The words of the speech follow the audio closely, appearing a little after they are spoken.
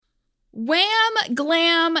Wham,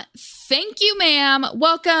 glam, thank you, ma'am.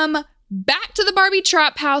 Welcome back to the Barbie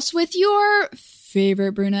Trap House with your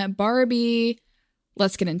favorite brunette Barbie.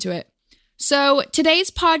 Let's get into it. So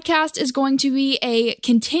today's podcast is going to be a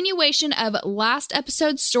continuation of last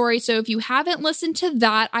episode's story. So if you haven't listened to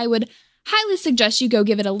that, I would highly suggest you go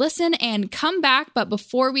give it a listen and come back. But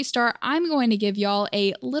before we start, I'm going to give y'all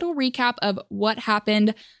a little recap of what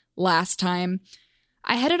happened last time.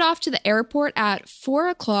 I headed off to the airport at 4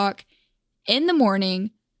 o'clock in the morning,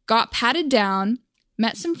 got patted down,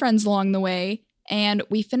 met some friends along the way, and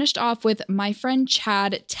we finished off with my friend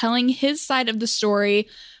Chad telling his side of the story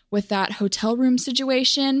with that hotel room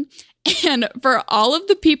situation. And for all of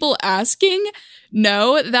the people asking,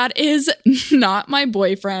 no, that is not my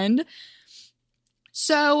boyfriend.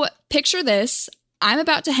 So picture this. I'm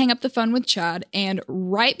about to hang up the phone with Chad, and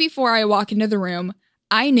right before I walk into the room,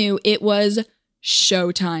 I knew it was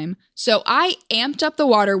showtime. So I amped up the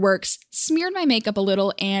waterworks, smeared my makeup a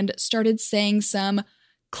little, and started saying some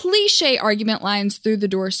cliche argument lines through the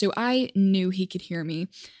door so I knew he could hear me.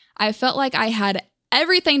 I felt like I had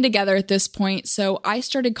everything together at this point, so I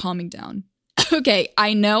started calming down. Okay,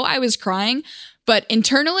 I know I was crying, but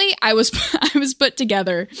internally I was put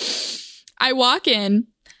together. I walk in,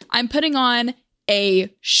 I'm putting on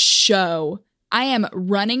a show. I am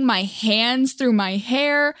running my hands through my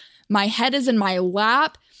hair, my head is in my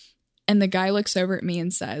lap, and the guy looks over at me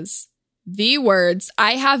and says, the words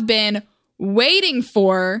I have been waiting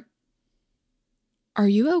for. Are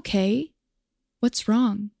you okay? What's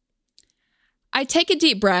wrong? I take a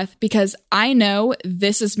deep breath because I know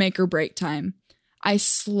this is make or break time. I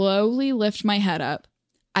slowly lift my head up.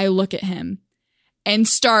 I look at him and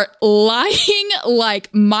start lying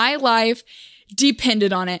like my life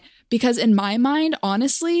depended on it. Because in my mind,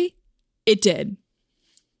 honestly, it did.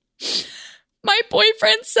 My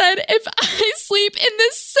boyfriend said if I sleep in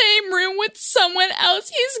the same room with someone else,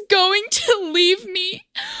 he's going to leave me.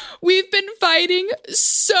 We've been fighting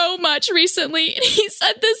so much recently, and he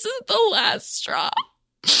said this is the last straw.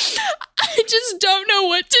 I just don't know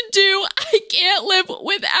what to do. I can't live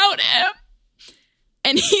without him.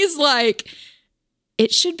 And he's like,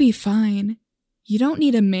 it should be fine. You don't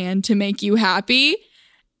need a man to make you happy.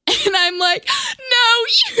 And I'm like,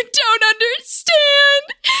 no, you don't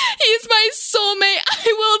understand. He's my soulmate.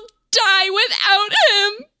 I will die without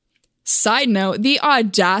him. Side note, the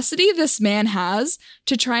audacity this man has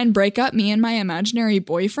to try and break up me and my imaginary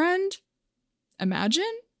boyfriend.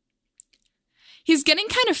 Imagine? He's getting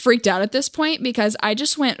kind of freaked out at this point because I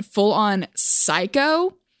just went full on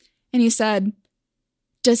psycho. And he said,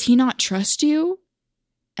 does he not trust you?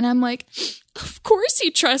 And I'm like, of course he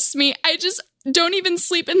trusts me. I just don't even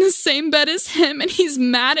sleep in the same bed as him, and he's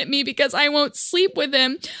mad at me because I won't sleep with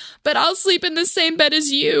him, but I'll sleep in the same bed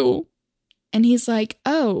as you. And he's like,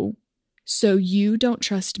 oh, so you don't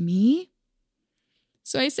trust me?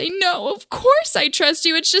 So I say, no, of course I trust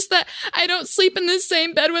you. It's just that I don't sleep in the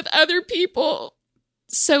same bed with other people.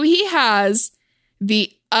 So he has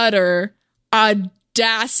the utter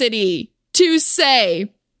audacity to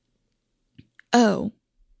say, oh,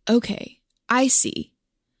 okay, I see.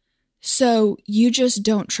 So you just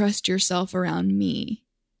don't trust yourself around me.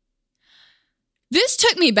 This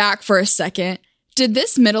took me back for a second. Did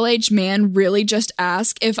this middle-aged man really just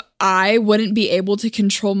ask if I wouldn't be able to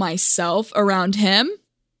control myself around him?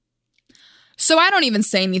 So I don't even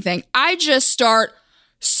say anything. I just start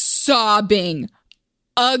sobbing.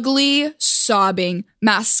 Ugly sobbing.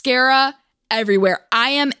 Mascara everywhere. I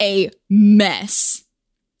am a mess.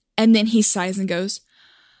 And then he sighs and goes,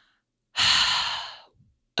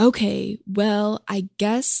 okay, well, I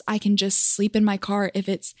guess I can just sleep in my car if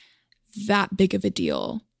it's that big of a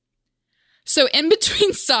deal. So in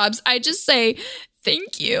between sobs, I just say,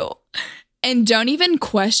 thank you. And don't even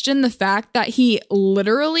question the fact that he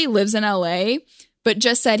literally lives in LA, but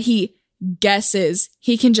just said he guesses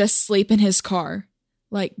he can just sleep in his car.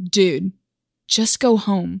 Like, dude, just go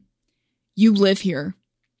home. You live here.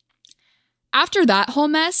 After that whole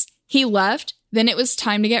mess, he left. Then it was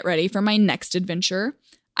time to get ready for my next adventure.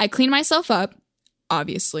 I cleaned myself up,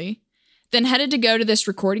 obviously, then headed to go to this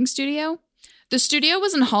recording studio. The studio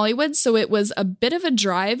was in Hollywood, so it was a bit of a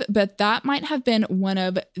drive, but that might have been one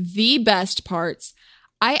of the best parts.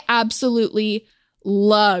 I absolutely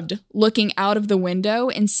loved looking out of the window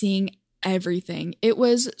and seeing everything. It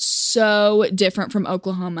was so different from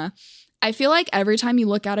Oklahoma. I feel like every time you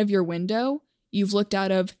look out of your window, you've looked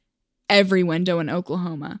out of every window in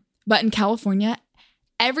Oklahoma. But in California,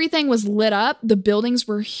 everything was lit up. The buildings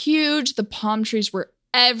were huge. The palm trees were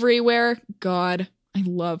everywhere. God, I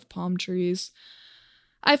love palm trees.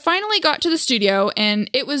 I finally got to the studio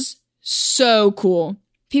and it was so cool.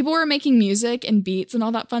 people were making music and beats and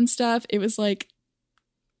all that fun stuff. It was like,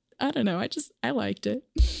 I don't know. I liked it.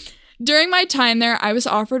 During my time there, I was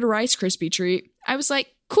offered a Rice Krispie treat. I was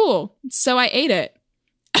like, cool. So I ate it.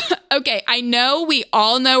 Okay, I know we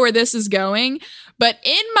all know where this is going, but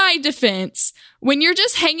in my defense, when you're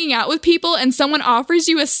just hanging out with people and someone offers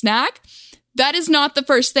you a snack, that is not the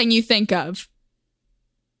first thing you think of.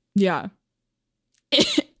 Yeah.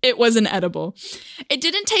 It wasn't edible. It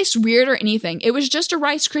didn't taste weird or anything. It was just a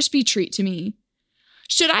Rice Krispie treat to me.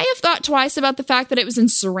 Should I have thought twice about the fact that it was in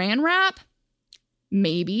saran wrap?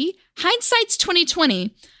 Maybe. Hindsight's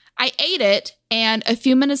 2020. I ate it, and a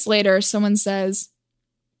few minutes later, someone says,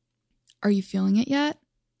 "Are you feeling it yet?"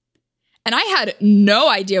 And I had no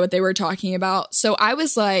idea what they were talking about. So I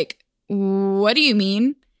was like, "What do you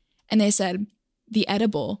mean?" And they said, "The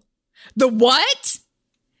edible." The what?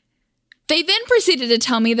 They then proceeded to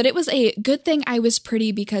tell me that it was a good thing I was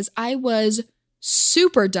pretty because I was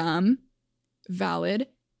super dumb. Valid.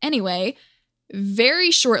 Anyway, very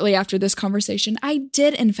shortly after this conversation, I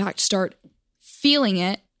did in fact start feeling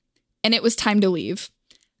it, and it was time to leave.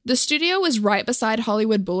 The studio was right beside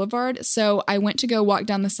Hollywood Boulevard, so I went to go walk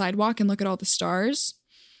down the sidewalk and look at all the stars.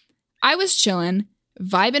 I was chilling,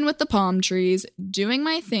 vibing with the palm trees, doing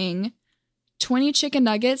my thing, 20 chicken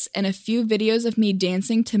nuggets and a few videos of me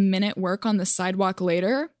dancing to Men at Work on the sidewalk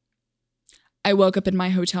later. I woke up in my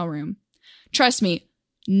hotel room. Trust me,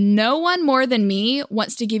 no one more than me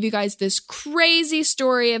wants to give you guys this crazy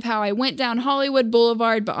story of how I went down Hollywood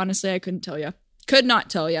Boulevard, but honestly, I couldn't tell you. Could not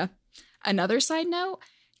tell you. Another side note,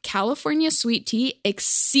 California sweet tea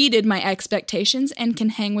exceeded my expectations and can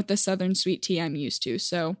hang with the Southern sweet tea I'm used to,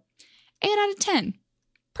 so 8 out of 10.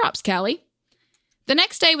 Props, Callie. The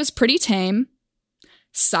next day was pretty tame.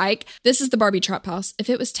 Psych, this is the Barbie Trap House. If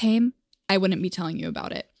it was tame, I wouldn't be telling you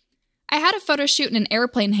about it. I had a photo shoot in an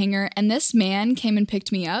airplane hangar, and this man came and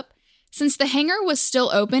picked me up. Since the hangar was still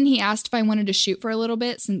open, he asked if I wanted to shoot for a little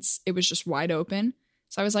bit since it was just wide open.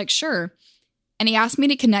 So I was like, sure. And he asked me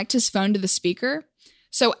to connect his phone to the speaker.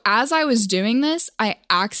 So as I was doing this, I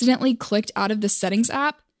accidentally clicked out of the settings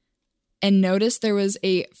app and noticed there was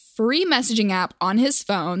a free messaging app on his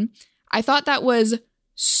phone. I thought that was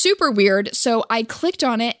super weird, so I clicked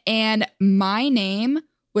on it and my name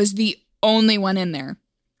was the only one in there.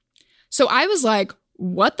 So I was like,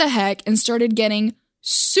 what the heck, and started getting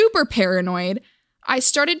super paranoid. I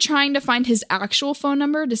started trying to find his actual phone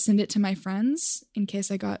number to send it to my friends in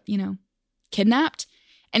case I got, kidnapped.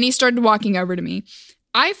 And he started walking over to me.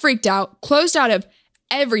 I freaked out, closed out of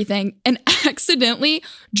everything, and accidentally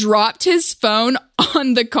dropped his phone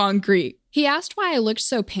on the concrete. He asked why I looked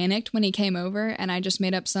so panicked when he came over, and I just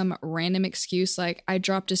made up some random excuse like I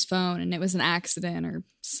dropped his phone and it was an accident or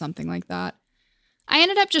something like that. I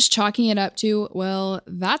ended up just chalking it up to, well,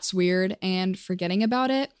 that's weird, and forgetting about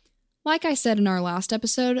it. Like I said in our last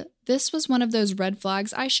episode, this was one of those red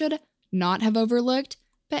flags I should not have overlooked,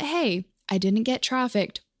 but hey, I didn't get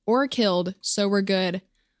trafficked or killed, so we're good.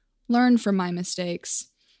 Learn from my mistakes.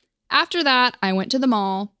 After that, I went to the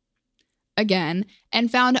mall again and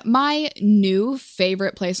found my new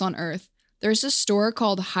favorite place on earth. There's a store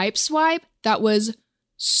called Hype Swipe that was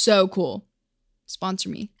so cool. Sponsor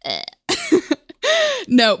me.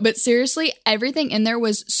 No, but seriously, everything in there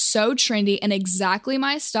was so trendy and exactly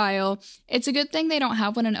my style. It's a good thing they don't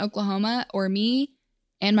have one in Oklahoma, or me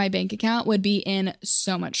and my bank account would be in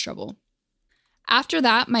so much trouble. After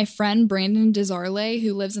that, my friend Brandon Desarle,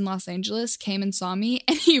 who lives in Los Angeles, came and saw me,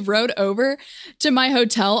 and he rode over to my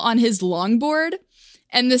hotel on his longboard.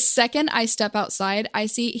 And the second I step outside, I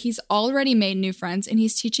see he's already made new friends, and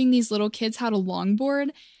he's teaching these little kids how to longboard.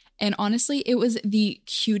 And honestly, it was the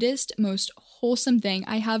cutest, most wholesome thing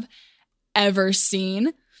I have ever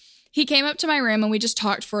seen. He came up to my room and we just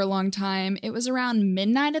talked for a long time. It was around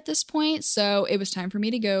midnight at this point, so it was time for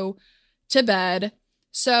me to go to bed.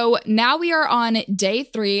 So now we are on day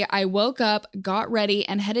 3. I woke up, got ready,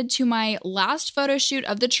 and headed to my last photo shoot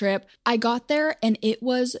of the trip. I got there and it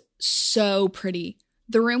was so pretty.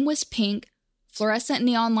 The room was pink. Fluorescent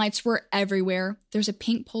neon lights were everywhere. There's a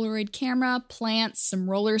pink Polaroid camera, plants, some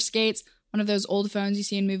roller skates, one of those old phones you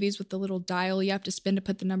see in movies with the little dial you have to spin to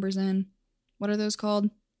put the numbers in. What are those called?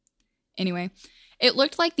 Anyway, it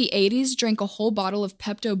looked like the 80s drank a whole bottle of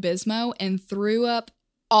Pepto-Bismol and threw up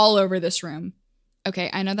all over this room. Okay,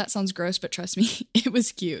 I know that sounds gross, but trust me, it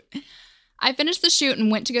was cute. I finished the shoot and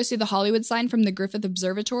went to go see the Hollywood sign from the Griffith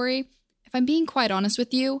Observatory. If I'm being quite honest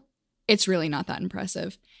with you, it's really not that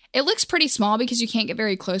impressive. It looks pretty small because you can't get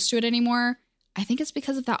very close to it anymore. I think it's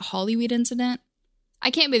because of that Hollyweed incident.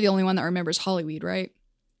 I can't be the only one that remembers Hollyweed, right?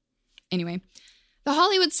 Anyway, the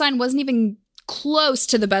Hollywood sign wasn't even close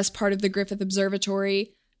to the best part of the Griffith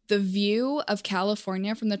Observatory. the view of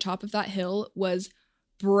California from the top of that hill was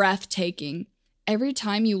breathtaking. Every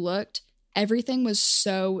time you looked, everything was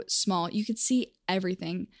so small. You could see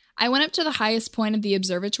everything. I went up to the highest point of the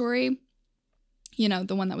observatory, you know,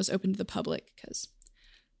 the one that was open to the public because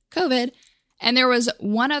COVID. And there was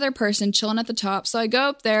one other person chilling at the top. So I go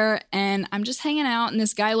up there and I'm just hanging out. And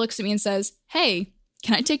this guy looks at me and says, "Hey,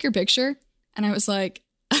 can I take your picture?" And I was like,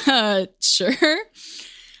 sure.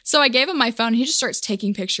 So I gave him my phone. He just starts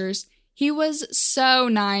taking pictures. He was so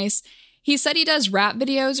nice. He said he does rap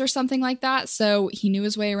videos or something like that. So he knew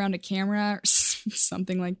his way around a camera or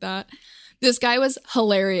something like that. This guy was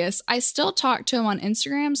hilarious. I still talk to him on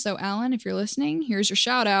Instagram. So Alan, if you're listening, here's your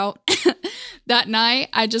shout out. That night,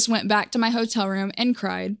 I just went back to my hotel room and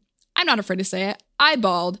cried. I'm not afraid to say it. I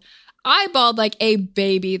bawled. I bawled like a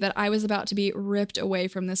baby that I was about to be ripped away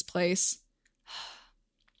from this place.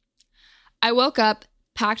 I woke up,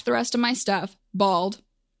 packed the rest of my stuff, bawled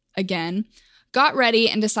again, got ready,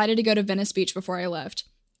 and decided to go to Venice Beach before I left.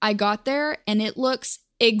 I got there, and it looks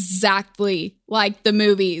exactly like the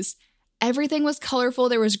movies. Everything was colorful.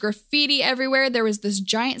 There was graffiti everywhere. There was this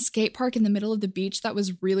giant skate park in the middle of the beach that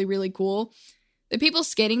was really, really cool. The people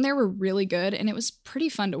skating there were really good, and it was pretty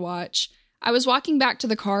fun to watch. I was walking back to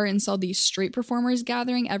the car and saw these street performers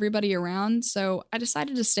gathering everybody around, so I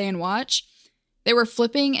decided to stay and watch. They were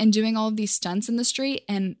flipping and doing all of these stunts in the street,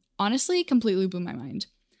 and honestly, completely blew my mind.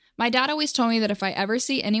 My dad always told me that if I ever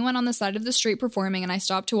see anyone on the side of the street performing and I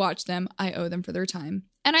stop to watch them, I owe them for their time.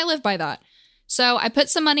 And I live by that. So I put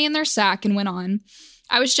some money in their sack and went on.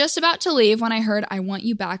 I was just about to leave when I heard "I Want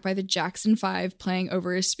You Back" by the Jackson 5 playing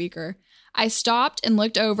over his speaker. I stopped and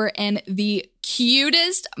looked over, and the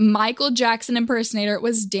cutest Michael Jackson impersonator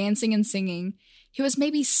was dancing and singing. He was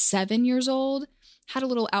maybe 7 years old, had a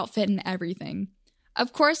little outfit and everything.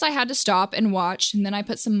 Of course, I had to stop and watch, and then I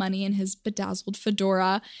put some money in his bedazzled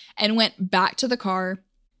fedora and went back to the car.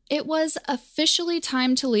 It was officially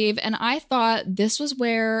time to leave, and I thought this was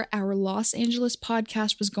where our Los Angeles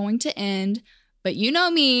podcast was going to end. But you know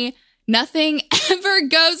me, nothing ever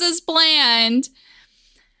goes as planned.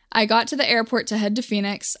 I got to the airport to head to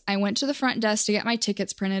Phoenix. I went to the front desk to get my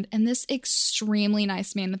tickets printed, and this extremely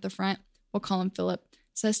nice man at the front, we'll call him Philip,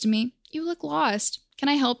 says to me, "You look lost. Can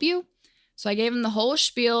I help you?" So I gave him the whole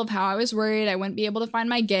spiel of how I was worried I wouldn't be able to find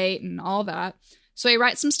my gate and all that. So he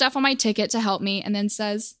writes some stuff on my ticket to help me and then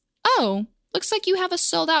says, "Oh, looks like you have a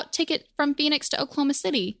sold-out ticket from Phoenix to Oklahoma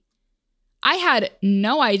City." I had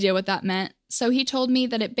no idea what that meant, so he told me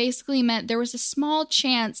that it basically meant there was a small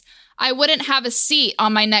chance I wouldn't have a seat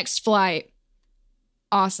on my next flight.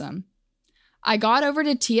 Awesome. I got over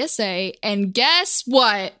to TSA, and guess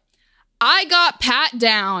what? I got pat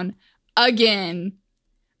down again.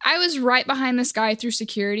 I was right behind this guy through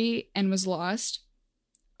security and was lost,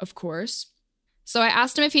 of course. So I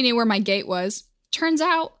asked him if he knew where my gate was. Turns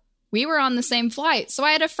out we were on the same flight, so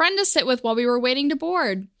I had a friend to sit with while we were waiting to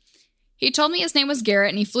board. He told me his name was Garrett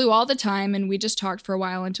and he flew all the time, and we just talked for a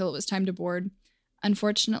while until it was time to board.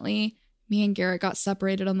 Unfortunately, me and Garrett got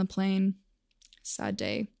separated on the plane. Sad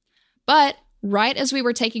day. But right as we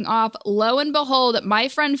were taking off, lo and behold, my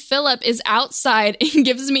friend Philip is outside and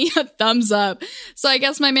gives me a thumbs up. So I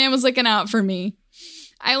guess my man was looking out for me.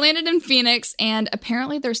 I landed in Phoenix, and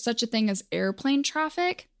apparently there's such a thing as airplane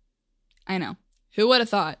traffic. I know. Who would have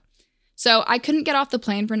thought? So I couldn't get off the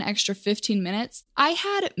plane for an extra 15 minutes. I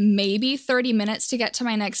had maybe 30 minutes to get to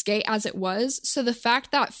my next gate as it was. So the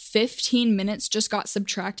fact that 15 minutes just got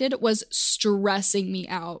subtracted was stressing me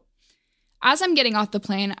out. As I'm getting off the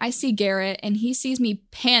plane, I see Garrett and he sees me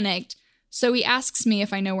panicked. So he asks me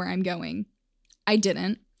if I know where I'm going. I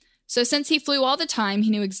didn't. So since he flew all the time,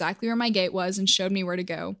 he knew exactly where my gate was and showed me where to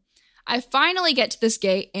go. I finally get to this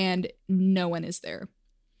gate and no one is there.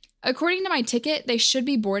 According to my ticket, they should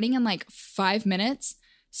be boarding in like 5 minutes,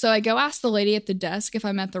 so I go ask the lady at the desk if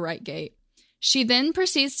I'm at the right gate. She then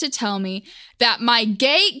proceeds to tell me that my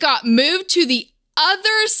gate got moved to the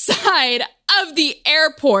other side of the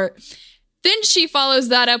airport. Then she follows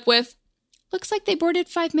that up with, "Looks like they boarded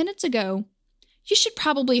 5 minutes ago. You should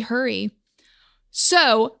probably hurry."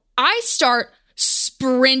 So I start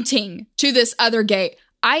sprinting to this other gate.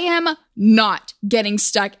 I am not getting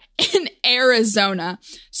stuck in Arizona.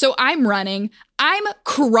 So I'm running, I'm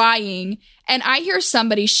crying, and I hear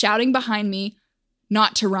somebody shouting behind me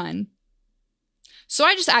not to run. So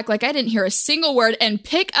I just act like I didn't hear a single word and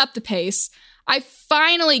pick up the pace. I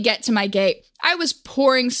finally get to my gate. I was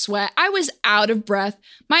pouring sweat. I was out of breath.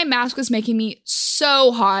 My mask was making me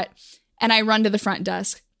so hot, and I run to the front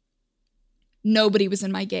desk. Nobody was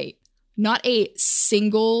in my gate. Not a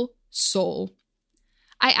single soul.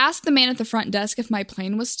 I asked the man at the front desk if my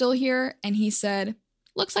plane was still here, and he said,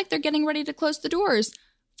 Looks like they're getting ready to close the doors.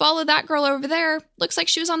 Follow that girl over there. Looks like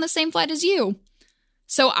she was on the same flight as you.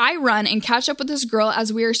 So I run and catch up with this girl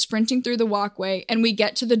as we are sprinting through the walkway, and we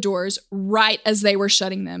get to the doors right as they were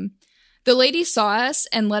shutting them. The lady saw us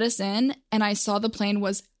and let us in, and I saw the plane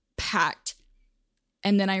was packed.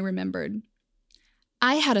 And then I remembered.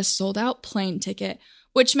 I had a sold-out plane ticket,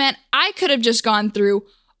 which meant I could have just gone through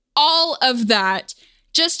all of that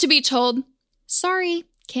just to be told, sorry,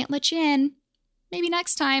 can't let you in. Maybe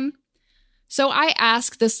next time. So I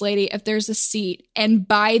asked this lady if there's a seat, and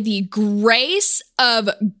by the grace of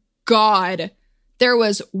God, there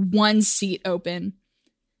was one seat open.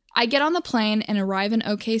 I get on the plane and arrive in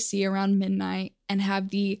OKC around midnight and have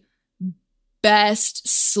the best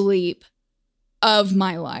sleep of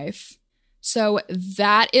my life. So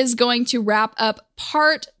that is going to wrap up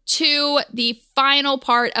part 2, the final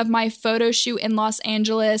part of my photo shoot in Los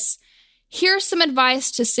Angeles. Here's some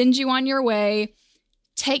advice to send you on your way.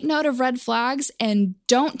 Take note of red flags and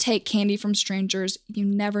don't take candy from strangers. You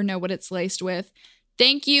never know what it's laced with.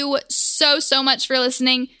 Thank you so much for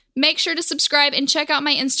listening. Make sure to subscribe and check out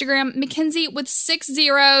my Instagram, Mackenzie with 6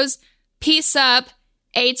 zeros. Peace up,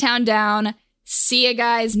 A-Town down. See you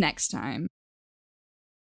guys next time.